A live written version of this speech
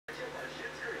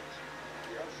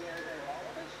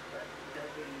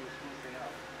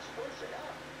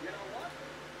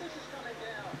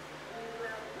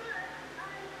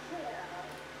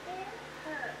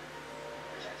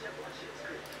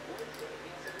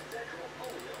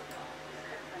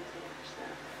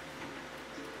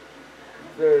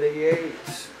38.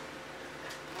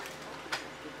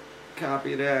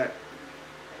 Copy that.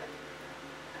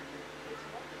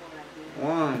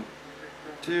 1,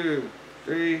 2,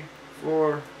 3,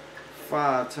 4,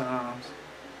 5 times.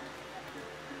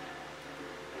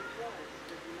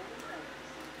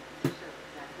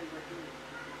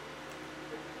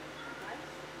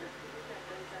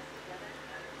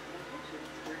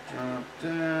 Drop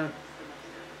that.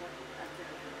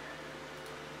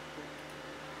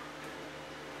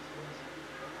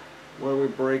 What are we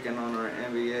breaking on our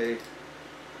NBA?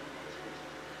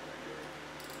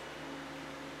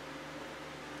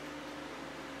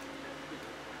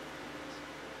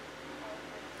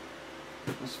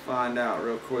 Let's find out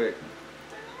real quick.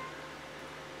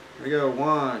 Here we go.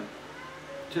 1,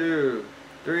 2,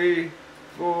 3,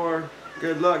 4.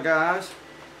 Good luck, guys.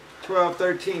 12,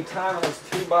 13 timeless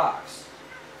 2 box.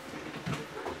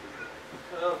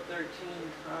 12, 13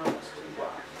 timeless 2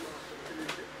 box.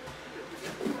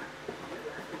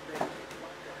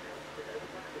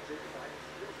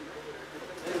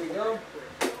 There we go.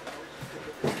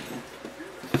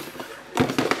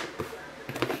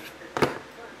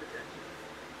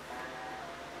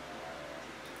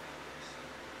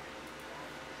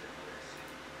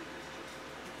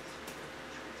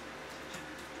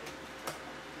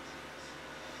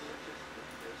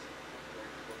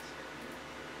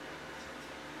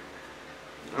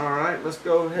 Alright, let's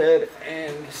go ahead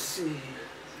and see.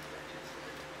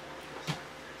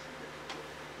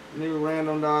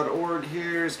 Newrandom.org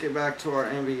here. Let's get back to our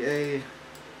NBA.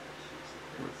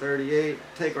 We're 38.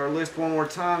 Take our list one more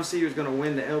time. See who's going to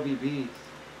win the LBB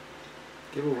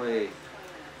giveaway.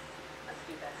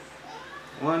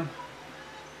 1,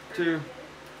 2,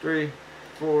 3,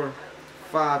 4,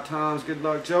 5 times. Good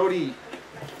luck, Jody.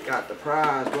 Got the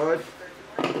prize, bud.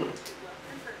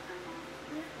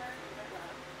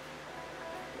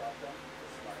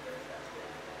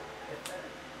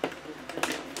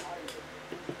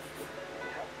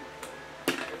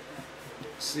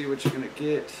 See what you're gonna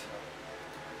get.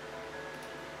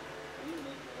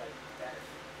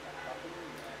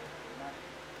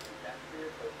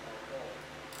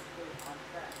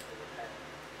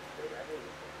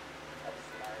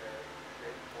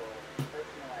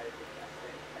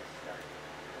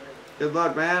 Good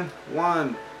luck, man.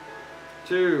 1,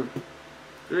 2,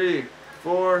 3,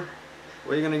 4.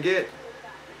 What are you gonna get?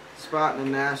 Spot in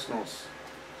the Nationals.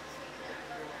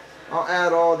 I'll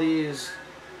add all these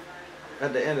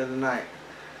at the end of the night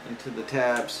into the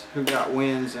tabs, who got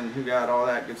wins and who got all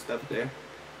that good stuff there.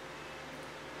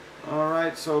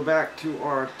 Alright, so back to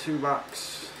our 2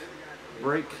 box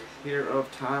break here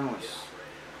of Timeless.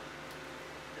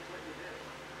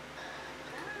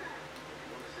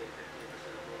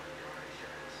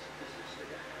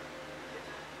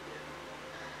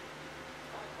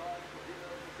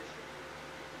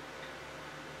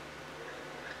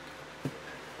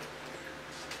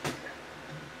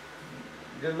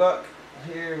 Good luck.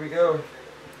 Here we go.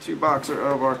 2 boxer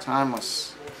of our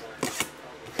Timeless.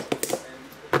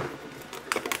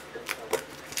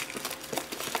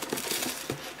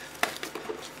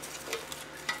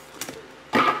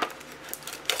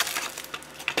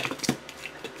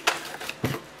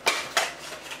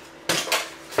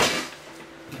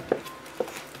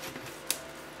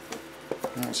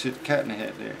 Let's hit the cat in the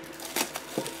head there.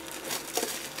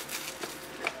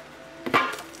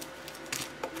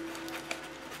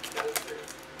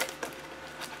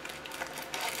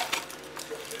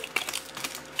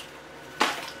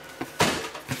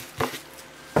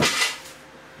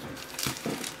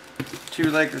 Two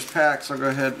Lakers packs. I'll go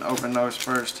ahead and open those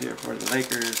first here for the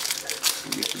Lakers.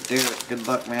 You can do it. Good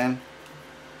luck, man.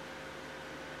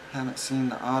 Haven't seen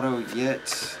the auto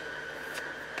yet.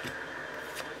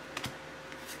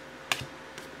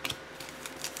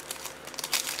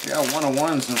 We got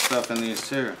 101s and stuff in these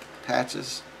too.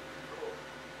 Patches.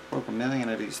 Broke a million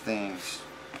of these things.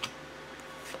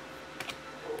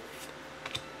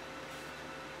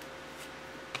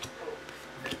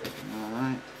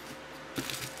 Alright.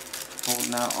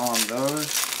 Holding out on those.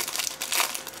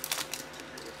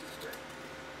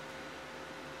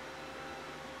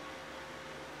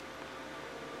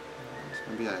 It's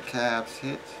going to be a Cavs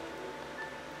hit.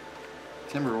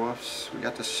 Timberwolves. We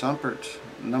got the Shumpert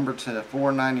number to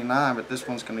 499, but this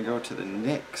one's going to go to the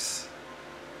Knicks.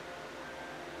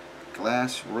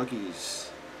 Glass rookies.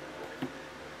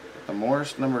 The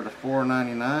Morris number to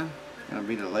 499. Going to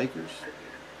be the Lakers.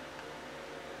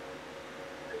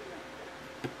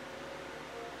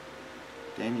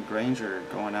 Danny Granger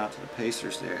going out to the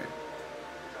Pacers there.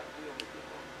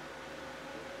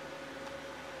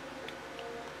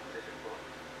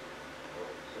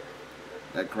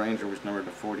 That Granger was numbered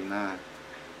to 49.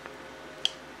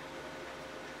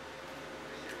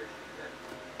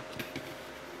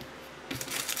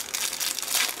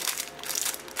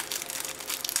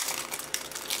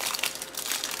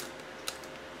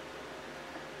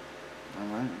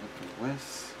 Alright, look at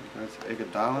West. That's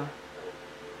Iguodala.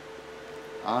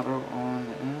 Auto on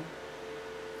the end.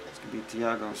 It's going to be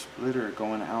Tiago Splitter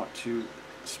going out to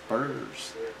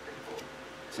Spurs.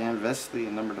 Sam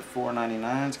Vesely, number to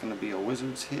 499. It's going to be a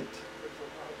Wizards hit.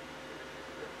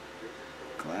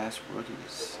 Glass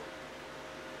rookies.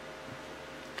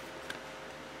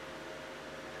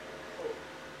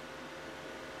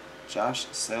 Josh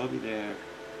Selby there.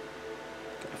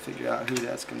 Gotta figure out who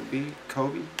that's going to be.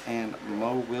 Kobe and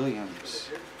Mo Williams.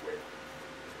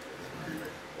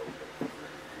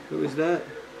 Who is that?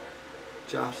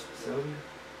 Josh Selby.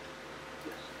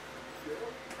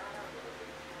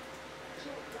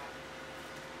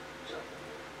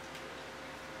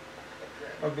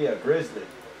 That'll be a Grizzly.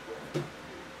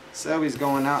 Selby's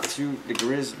going out to the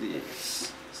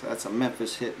Grizzlies. So that's a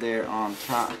Memphis hit there on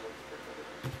top.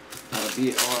 That'll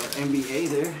be our NBA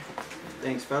there.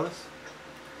 Thanks, fellas.